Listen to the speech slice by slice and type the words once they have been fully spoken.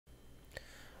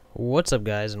What's up,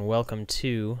 guys, and welcome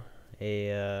to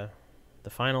the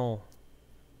final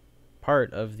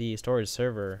part of the storage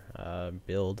server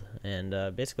build.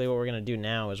 And basically what we're going to do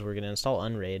now is we're going to install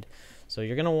Unraid. So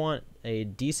you're going to want a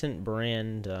decent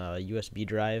brand USB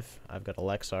drive. I've got a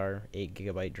Lexar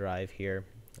 8GB drive here,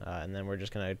 and then we're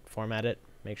just going to format it,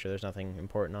 make sure there's nothing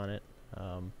important on it.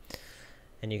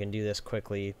 And you can do this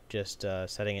quickly, just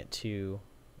setting it to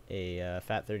a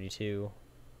FAT32.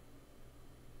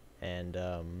 And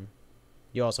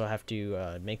you also have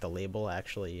to make the label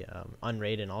actually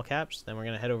Unraid in all caps. Then we're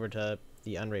going to head over to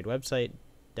the Unraid website,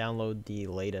 download the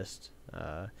latest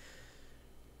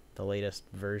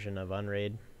version of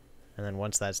Unraid, and then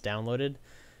once that's downloaded,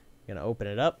 you're going to open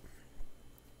it up,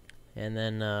 and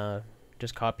then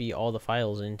just copy all the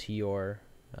files into your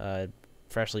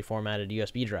freshly formatted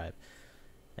USB drive.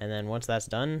 And then once that's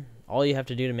done, all you have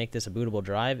to do to make this a bootable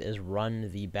drive is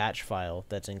run the batch file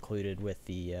that's included with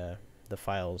the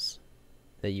files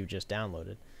that you've just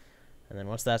downloaded. And then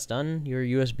once that's done, your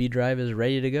USB drive is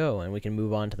ready to go, and we can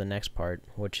move on to the next part,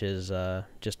 which is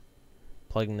just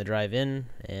plugging the drive in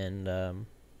and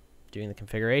doing the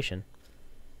configuration.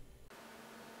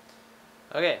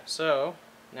 Okay, so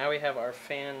now we have our our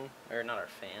fans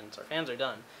are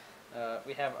done.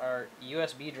 We have our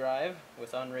USB drive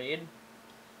with Unraid.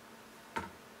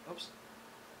 Oops.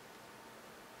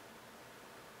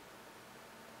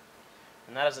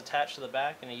 And that is attached to the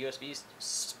back in a USB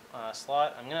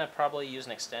slot. I'm going to probably use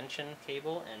an extension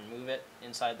cable and move it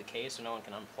inside the case so no one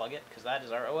can unplug it, because that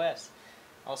is our OS.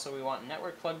 Also, we want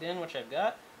network plugged in, which I've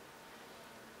got.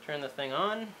 Turn the thing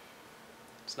on.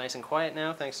 It's nice and quiet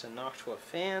now thanks to Noctua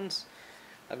fans.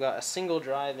 I've got a single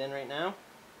drive in right now,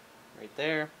 right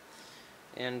there.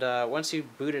 And once you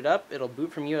boot it up, it'll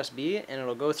boot from USB, and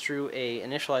it'll go through a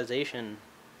initialization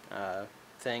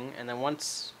thing. And then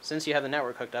since you have the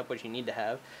network hooked up, which you need to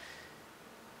have,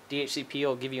 DHCP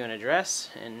will give you an address.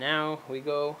 And now we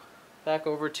go back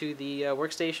over to the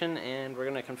workstation, and we're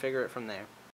going to configure it from there.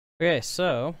 Okay,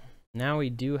 so now we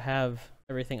do have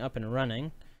everything up and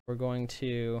running. We're going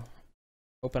to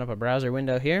open up a browser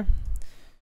window here.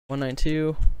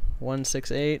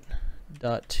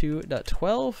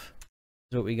 192.168.2.12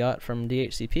 is what we got from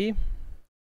DHCP.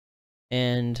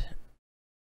 And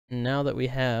now that we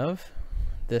have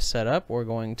this set up, we're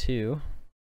going to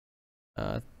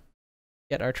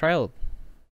get our trial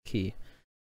key.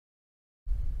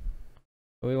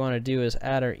 What we want to do is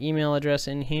add our email address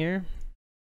in here.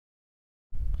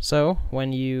 So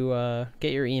when you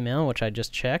get your email, which I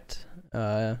just checked,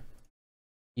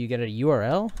 you get a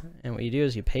URL, and what you do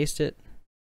is you paste it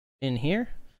in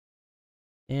here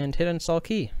and hit install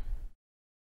key.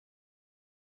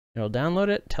 It'll download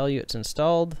it, tell you it's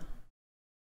installed,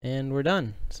 and we're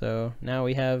done. So now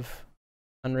we have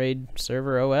Unraid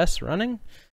server OS running,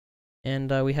 and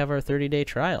we have our 30-day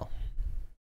trial.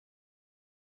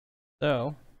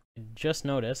 So I just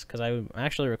noticed, because I'm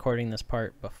actually recording this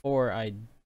part before I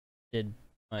did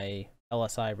my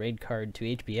LSI raid card to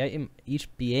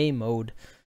HBA mode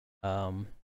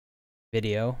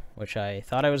video, which I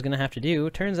thought I was going to have to do.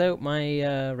 Turns out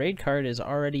my raid card is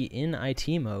already in IT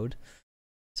mode.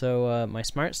 So my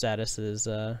smart status is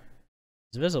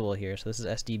visible here. So this is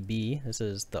SDB. This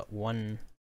is the one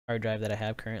hard drive that I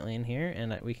have currently in here,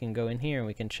 and we can go in here and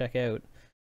we can check out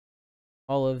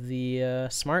all of the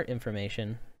smart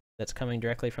information that's coming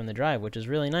directly from the drive, which is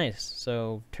really nice.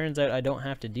 So turns out I don't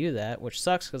have to do that, which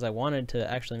sucks because I wanted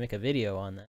to actually make a video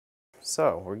on that.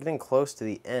 So we're getting close to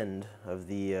the end of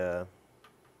the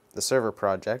server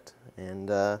project, and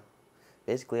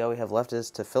basically all we have left is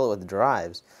to fill it with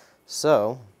drives.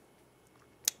 So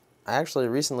I actually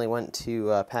recently went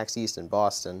to PAX East in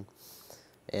Boston,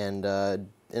 and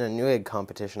in a Newegg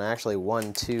competition I actually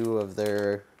won two of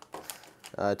these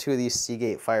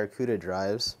Seagate FireCuda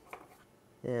drives.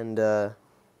 And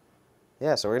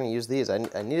yeah, so we're going to use these. I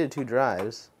needed two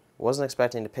drives. Wasn't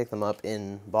expecting to pick them up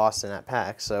in Boston at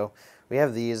PAX, so we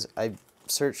have these. I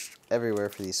searched everywhere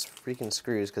for these freaking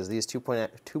screws, because these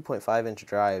 2.5-inch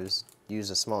drives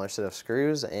use a smaller set of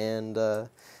screws, and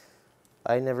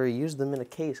I never used them in a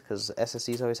case because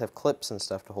SSDs always have clips and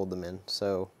stuff to hold them in.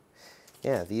 So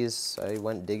yeah, these, I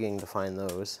went digging to find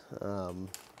those. And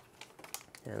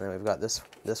then we've got this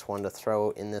one to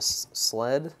throw in this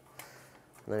sled. And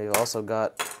then we've also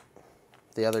got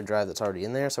the other drive that's already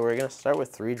in there. So we're going to start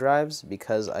with 3 drives,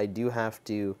 because I do have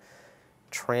to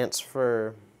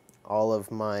transfer all of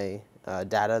my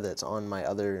data that's on my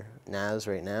other NAS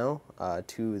right now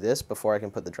to this before I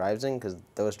can put the drives in, because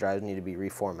those drives need to be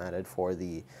reformatted for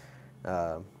the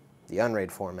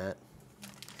Unraid format.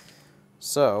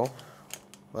 So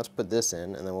let's put this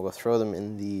in, and then we'll go throw them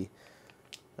in the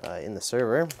in the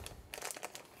server.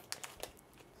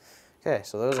 Okay,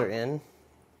 so those are in.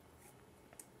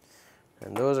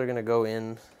 And those are going to go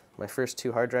in my first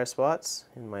 2 hard drive spots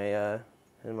in my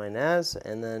NAS,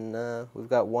 and then we've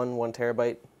got 1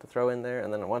 terabyte to throw in there,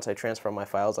 and then once I transfer all my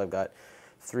files, I've got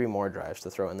 3 more drives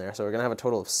to throw in there. So we're going to have a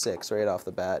total of 6 right off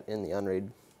the bat in the Unraid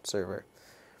server.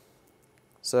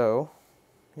 So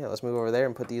yeah, let's move over there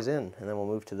and put these in, and then we'll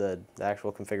move to the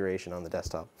actual configuration on the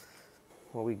desktop.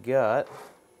 What we got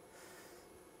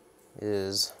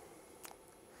is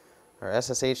our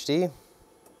SSHD,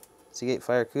 Seagate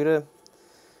FireCuda.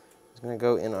 It's going to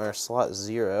go in our slot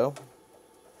 0,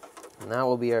 and that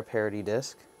will be our parity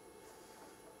disk.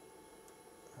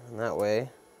 And that way,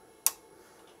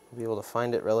 we'll be able to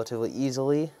find it relatively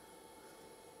easily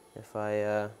if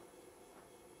I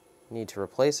need to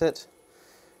replace it.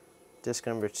 Disk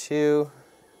number 2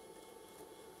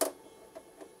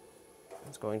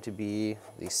 is going to be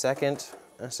the second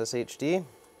SSHD.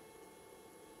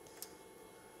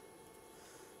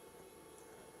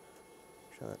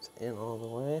 Sure that's in all the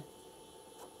way.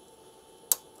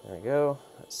 There we go,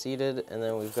 that's seated, and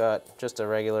then we've got just a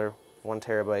regular 1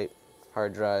 terabyte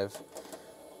hard drive.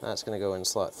 That's going to go in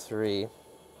slot 3.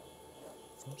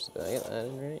 Oops, did I get that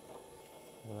in right?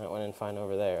 And that went in fine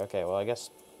over there. Okay, well I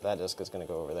guess that disk is going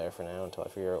to go over there for now until I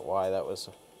figure out why that was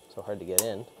so hard to get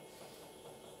in.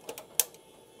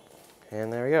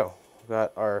 And there we go. We've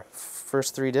got our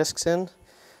first 3 disks in.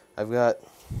 I've got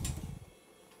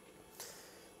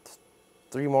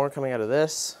 3 more coming out of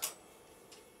this.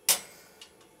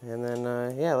 And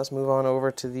then, yeah, let's move on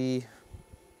over to the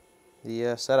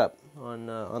setup on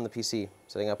the PC,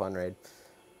 setting up Unraid.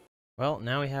 Well,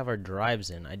 now we have our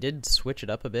drives in. I did switch it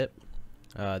up a bit.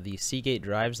 The Seagate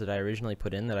drives that I originally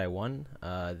put in that I won,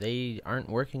 they aren't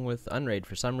working with Unraid.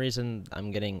 For some reason,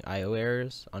 I'm getting I/O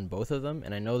errors on both of them,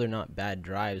 and I know they're not bad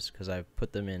drives because I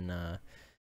put them in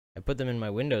my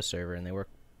Windows server, and they work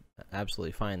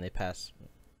absolutely fine. They pass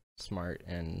smart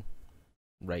and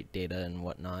write data and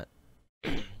whatnot.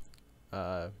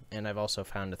 And I've also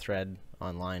found a thread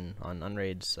online on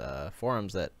Unraid's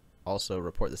forums that also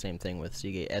report the same thing with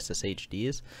Seagate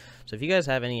SSHDs. So if you guys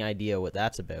have any idea what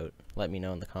that's about, let me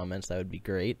know in the comments. That would be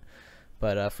great.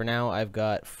 But for now, I've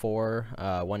got 4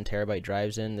 1 terabyte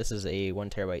drives in. This is a 1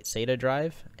 terabyte SATA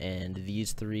drive, and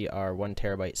these 3 are 1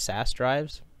 terabyte SAS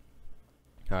drives.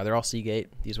 They're all Seagate.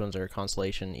 These ones are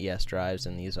Constellation ES drives,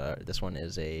 and this one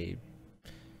is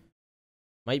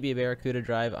might be a Barracuda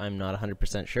drive. I'm not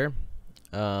 100% sure.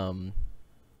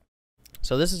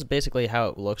 So this is basically how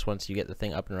it looks once you get the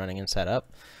thing up and running and set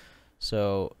up.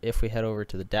 So if we head over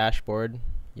to the dashboard,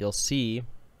 you'll see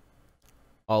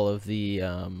all of the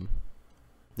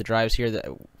drives here that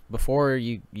before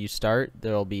you start,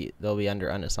 they'll be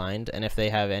under unassigned, and if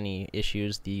they have any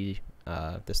issues,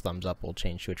 this thumbs up will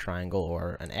change to a triangle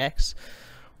or an X,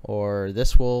 or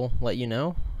this will let you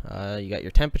know. You got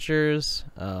your temperatures.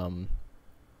 I'm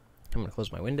gonna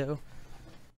close my window.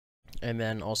 And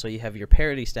then also you have your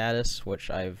parity status,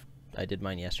 which I did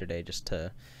mine yesterday just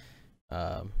to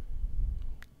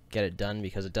get it done,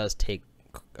 because it does take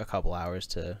a couple hours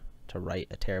to write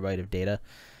a terabyte of data.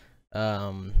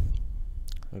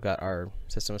 We've got our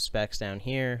system specs down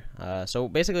here. So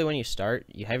basically when you start,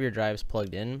 you have your drives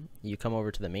plugged in, you come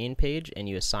over to the main page and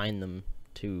you assign them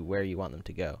to where you want them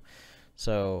to go.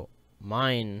 So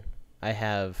mine, I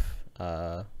have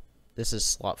this is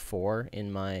slot 4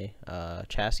 in my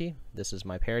chassis. This is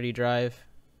my parity drive.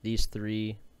 These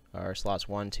 3 are slots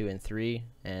 1, 2, and 3,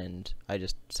 and I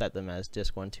just set them as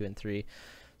disk 1, 2, and 3,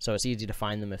 so it's easy to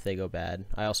find them if they go bad.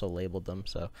 I also labeled them,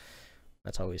 so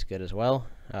that's always good as well.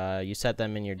 You set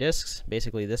them in your disks.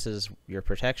 Basically, this is your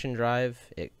protection drive.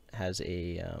 It has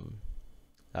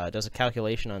does a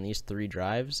calculation on these 3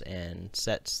 drives and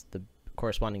sets the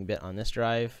corresponding bit on this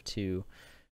drive to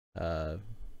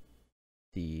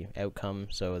the outcome,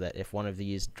 so that if one of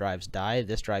these drives die,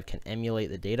 this drive can emulate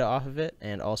the data off of it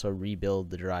and also rebuild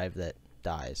the drive that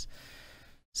dies.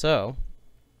 So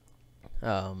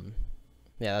yeah,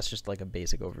 that's just like a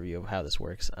basic overview of how this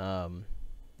works. And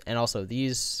also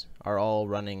these are all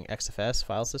running XFS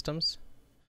file systems.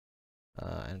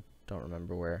 I don't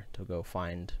remember where to go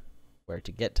find where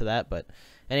to get to that, but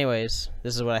anyways,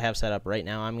 this is what I have set up right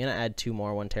now. I'm gonna add 2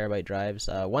 more 1 terabyte drives.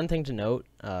 One thing to note,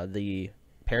 the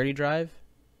parity drive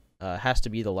has to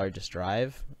be the largest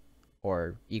drive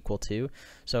or equal to.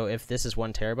 So if this is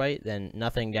 1 terabyte, then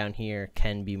nothing down here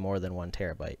can be more than 1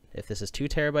 terabyte. If this is 2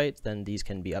 terabytes, then these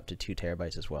can be up to 2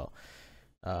 terabytes as well.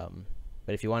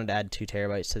 But if you wanted to add 2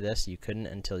 terabytes to this, you couldn't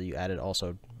until you added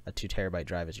also a 2 terabyte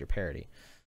drive as your parity.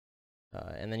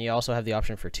 And then you also have the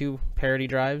option for 2 parity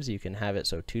drives. You can have it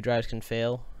so 2 drives can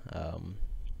fail.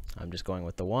 I'm just going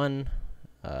with the one.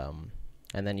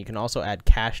 And then you can also add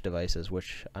cache devices,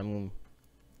 which I'm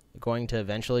going to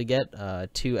eventually get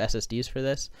 2 SSDs for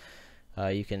this.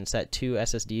 You can set 2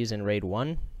 SSDs in RAID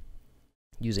 1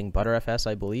 using Btrfs,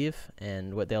 I believe,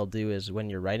 and what they'll do is when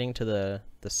you're writing to the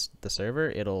server,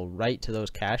 it'll write to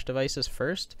those cache devices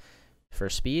first for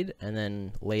speed, and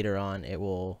then later on it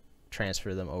will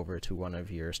transfer them over to one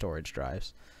of your storage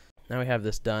drives. Now we have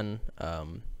this done.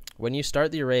 When you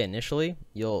start the array initially,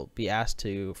 you'll be asked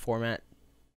to format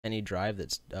any drive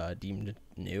that's deemed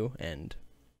new and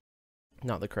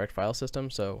not the correct file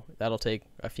system, so that'll take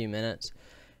a few minutes.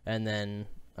 And then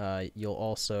you'll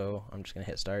also, I'm just gonna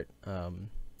hit start,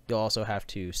 you'll also have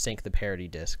to sync the parity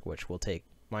disk, which will take,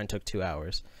 mine took 2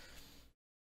 hours.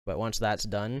 But once that's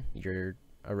done, your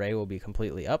array will be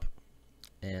completely up,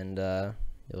 and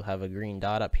you'll have a green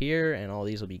dot up here, and all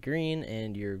these will be green,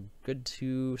 and you're good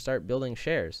to start building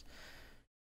shares.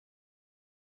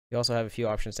 You also have a few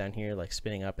options down here, like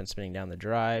spinning up and spinning down the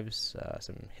drives,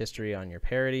 some history on your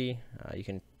parity. You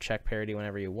can check parity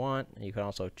whenever you want. You can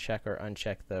also check or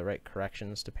uncheck the right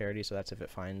corrections to parity, so that's if it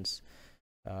finds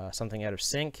something out of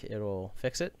sync, it will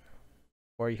fix it.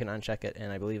 Or you can uncheck it,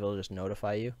 and I believe it'll just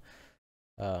notify you.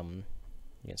 You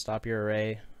can stop your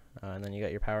array, and then you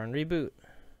got your power and reboot.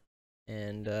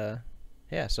 And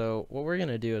yeah, so what we're going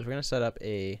to do is we're going to set up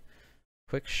a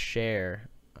quick share,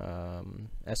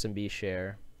 SMB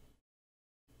share,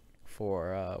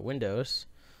 for Windows,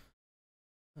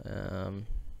 which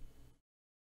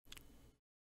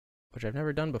I've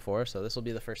never done before, so this will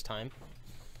be the first time.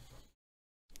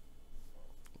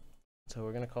 So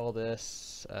we're going to call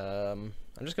this, I'm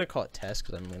just going to call it test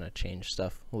because I'm going to change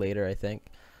stuff later, I think.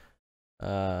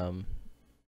 Okay,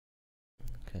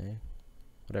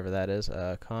 whatever that is.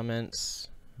 Comments,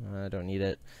 I don't need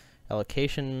it.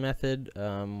 Allocation method,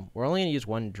 we're only going to use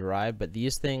one drive, but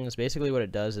these things, basically what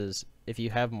it does is if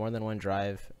you have more than one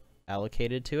drive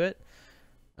allocated to it,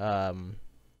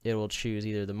 it will choose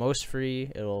either the most free,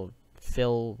 it'll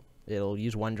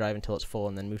use one drive until it's full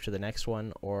and then move to the next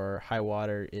one, or high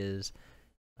water is,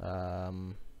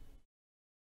 I'm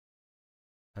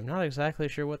not exactly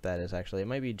sure what that is actually. It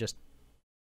might be just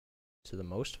to the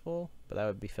most full, but that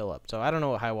would be fill up. So I don't know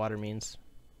what high water means,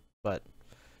 but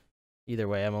either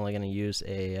way, I'm only going to use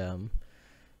a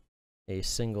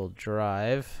single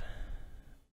drive.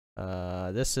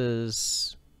 This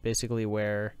is basically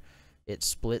where it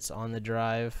splits on the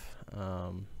drive.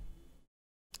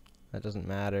 That doesn't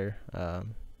matter. I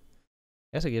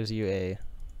guess it gives you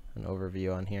an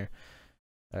overview on here.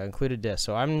 Included disk.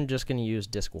 So I'm just going to use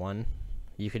disk 1.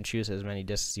 You can choose as many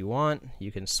disks you want.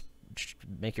 You can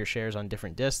make your shares on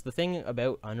different disks. The thing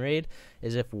about Unraid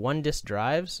is if one disk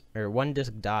dies,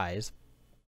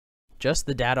 just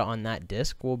the data on that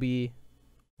disk will be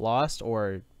lost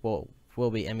or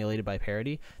will be emulated by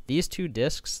parity. These 2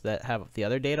 disks that have the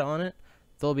other data on it,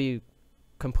 they'll be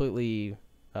completely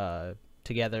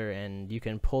together, and you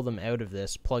can pull them out of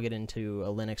this, plug it into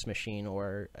a Linux machine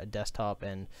or a desktop,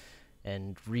 and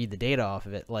read the data off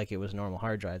of it like it was a normal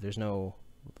hard drive. There's no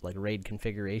like RAID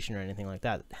configuration or anything like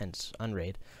that, hence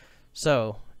Unraid.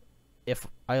 So if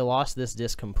I lost this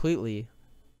disk completely,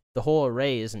 the whole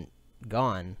array isn't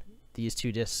gone. These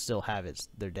 2 disks still have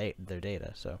their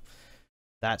data. So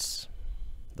that's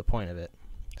the point of it.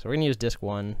 So we're going to use disk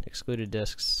 1, excluded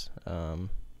disks.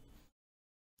 Doesn't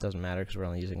matter because we're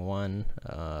only using 1.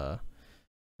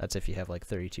 That's if you have like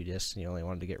 32 disks and you only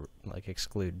wanted to get like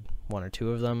exclude 1 or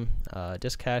 2 of them.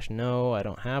 Disk cache, no, I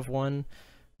don't have one.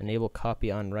 Enable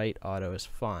copy on write auto is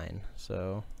fine.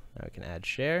 So now we can add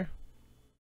share.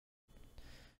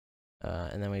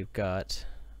 And then we've got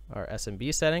our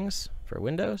SMB settings for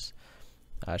Windows.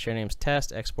 Share name's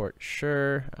test, export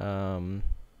sure.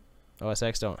 OS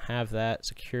X don't have that.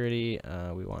 Security,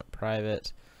 we want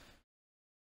private.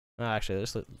 Actually,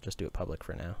 let's just do it public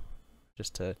for now,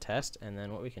 just to test. And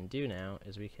then what we can do now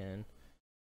is we can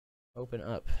open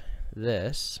up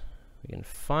this. We can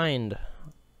find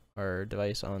our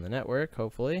device on the network,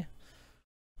 hopefully.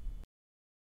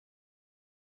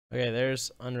 Okay,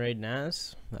 there's Unraid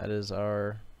NAS. That is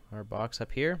our box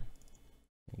up here.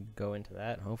 Go into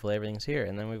that. Hopefully everything's here,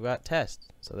 and then we've got test.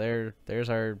 So there's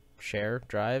our share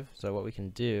drive. So what we can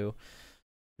do,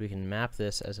 we can map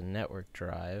this as a network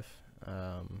drive,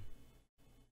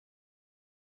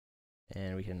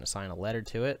 and we can assign a letter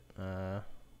to it.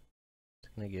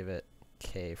 Just gonna give it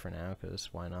K for now, because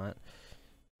why not?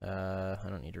 I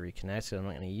don't need to reconnect, so I'm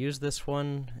not going to use this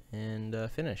one, and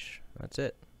finish. That's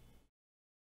it.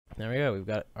 There we go. We've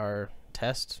got our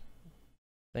test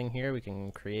thing here. We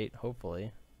can create,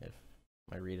 hopefully, if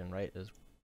my read and write is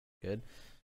good,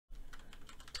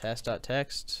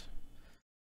 test.txt.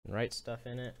 write stuff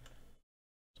in it.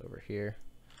 It's over here.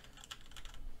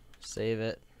 Save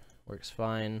it. Works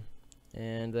fine.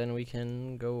 And then we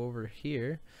can go over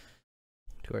here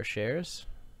to our shares.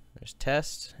 There's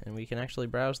test, and we can actually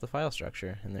browse the file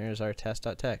structure. And there's our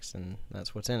test.txt, and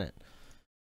that's what's in it.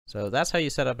 So that's how you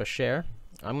set up a share.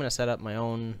 I'm going to set up my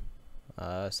own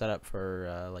setup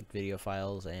for like video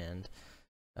files and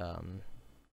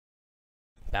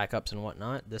backups and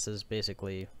whatnot. This is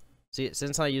basically, see,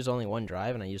 since I use only one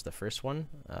drive and I use the first one,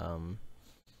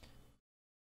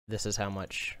 this is how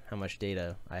much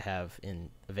data I have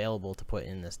available to put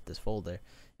in this folder.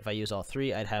 If I use all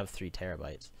three, I'd have 3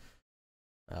 terabytes.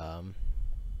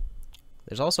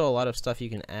 There's also a lot of stuff you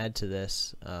can add to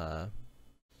this,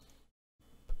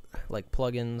 like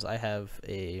plugins. I have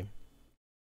a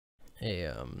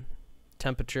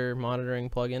temperature monitoring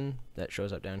plugin that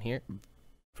shows up down here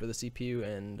for the CPU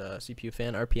and CPU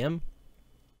fan RPM.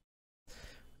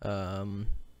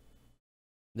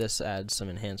 This adds some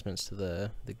enhancements to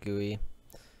the GUI.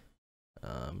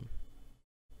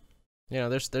 You know,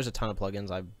 there's a ton of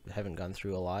plugins. I haven't gone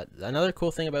through a lot. Another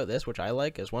cool thing about this, which I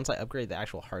like, is once I upgrade the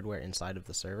actual hardware inside of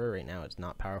the server, right now it's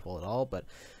not powerful at all, but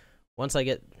once I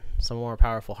get some more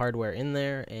powerful hardware in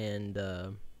there and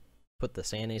put the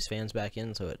Sanase fans back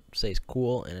in so it stays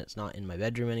cool and it's not in my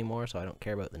bedroom anymore, so I don't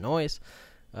care about the noise,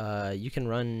 you can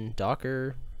run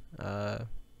Docker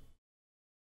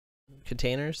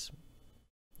containers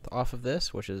off of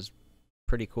this, which is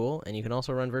pretty cool, and you can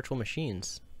also run virtual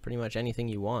machines, pretty much anything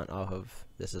you want off of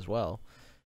this as well.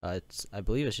 I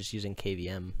believe it's just using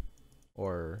KVM,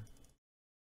 or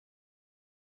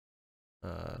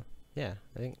yeah,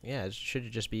 I think, yeah, it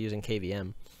should just be using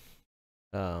KVM.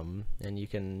 And you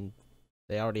can,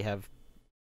 they already have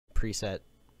preset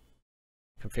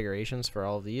configurations for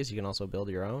all of these. You can also build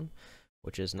your own,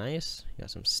 which is nice. You got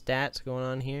some stats going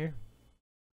on here.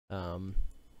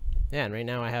 Yeah, and right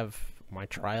now I have my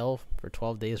trial for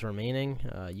 12 days remaining.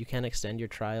 You can extend your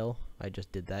trial. I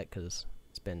just did that because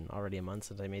it's been already a month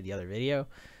since I made the other video.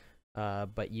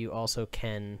 But you also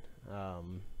can,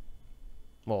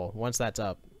 well, once that's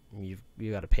up, you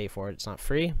got to pay for it. It's not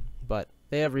free, but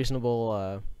they have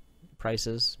reasonable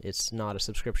prices. It's not a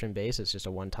subscription base. It's just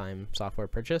a one-time software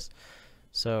purchase.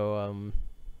 So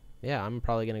yeah, I'm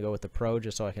probably gonna go with the Pro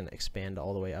just so I can expand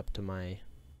all the way up to my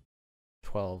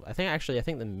 12. I think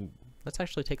let's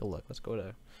actually take a look. Let's go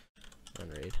to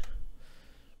Unraid.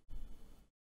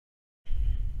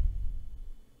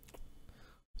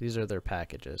 These are their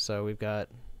packages. So we've got,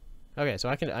 okay, so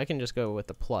I can just go with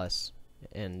the Plus,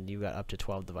 and you've got up to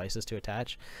 12 devices to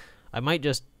attach. I might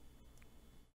just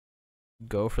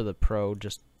go for the Pro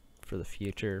just for the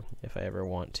future if I ever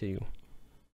want to.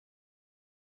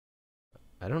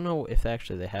 I don't know if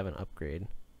actually they have an upgrade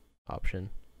option,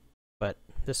 but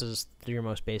this is your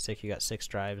most basic. You got 6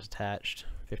 drives attached,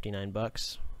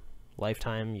 $59.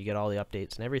 Lifetime, you get all the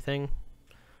updates and everything.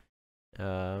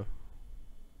 Yeah,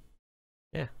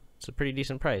 it's a pretty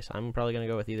decent price. I'm probably gonna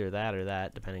go with either that or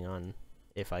that, depending on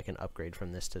if I can upgrade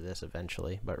from this to this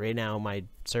eventually. But right now my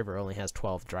server only has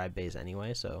 12 drive bays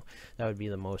anyway, so that would be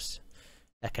the most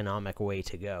economic way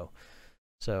to go.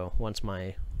 So once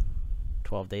my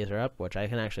 12 days are up, which I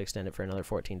can actually extend it for another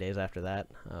 14 days after that,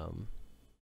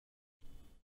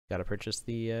 gotta purchase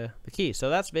the key. So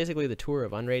that's basically the tour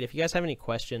of Unraid. If you guys have any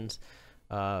questions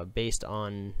based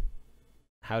on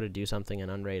how to do something in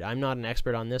Unraid, I'm not an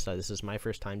expert on this. This is my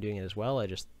first time doing it as well. I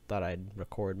just thought I'd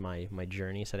record my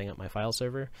journey setting up my file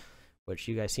server, which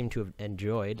you guys seem to have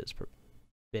enjoyed. It's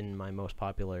been my most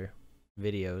popular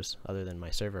videos, other than my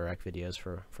server rec videos,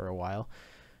 for a while.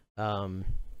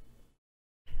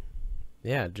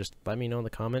 Yeah, just let me know in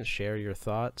the comments, share your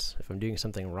thoughts. If I'm doing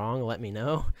something wrong, let me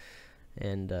know,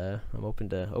 and I'm open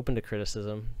to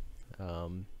criticism.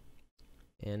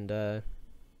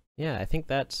 Yeah, I think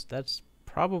that's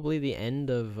probably the end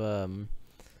of the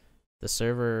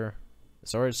storage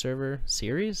server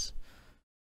series,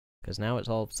 because now it's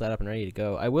all set up and ready to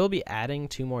go. I will be adding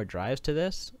 2 more drives to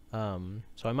this, so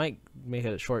I might make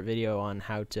a short video on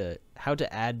how to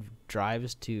add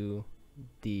drives to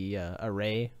the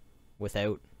array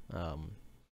without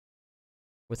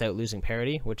losing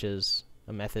parity, which is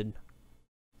a method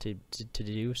to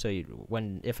do. So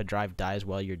if a drive dies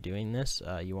while you're doing this,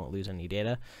 you won't lose any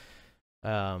data.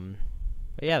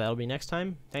 But yeah, that'll be next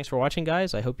time. Thanks for watching,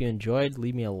 guys. I hope you enjoyed.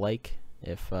 Leave me a like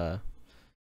if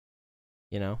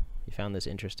you know, you found this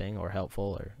interesting or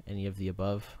helpful or any of the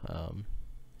above.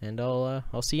 And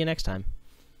I'll see you next time.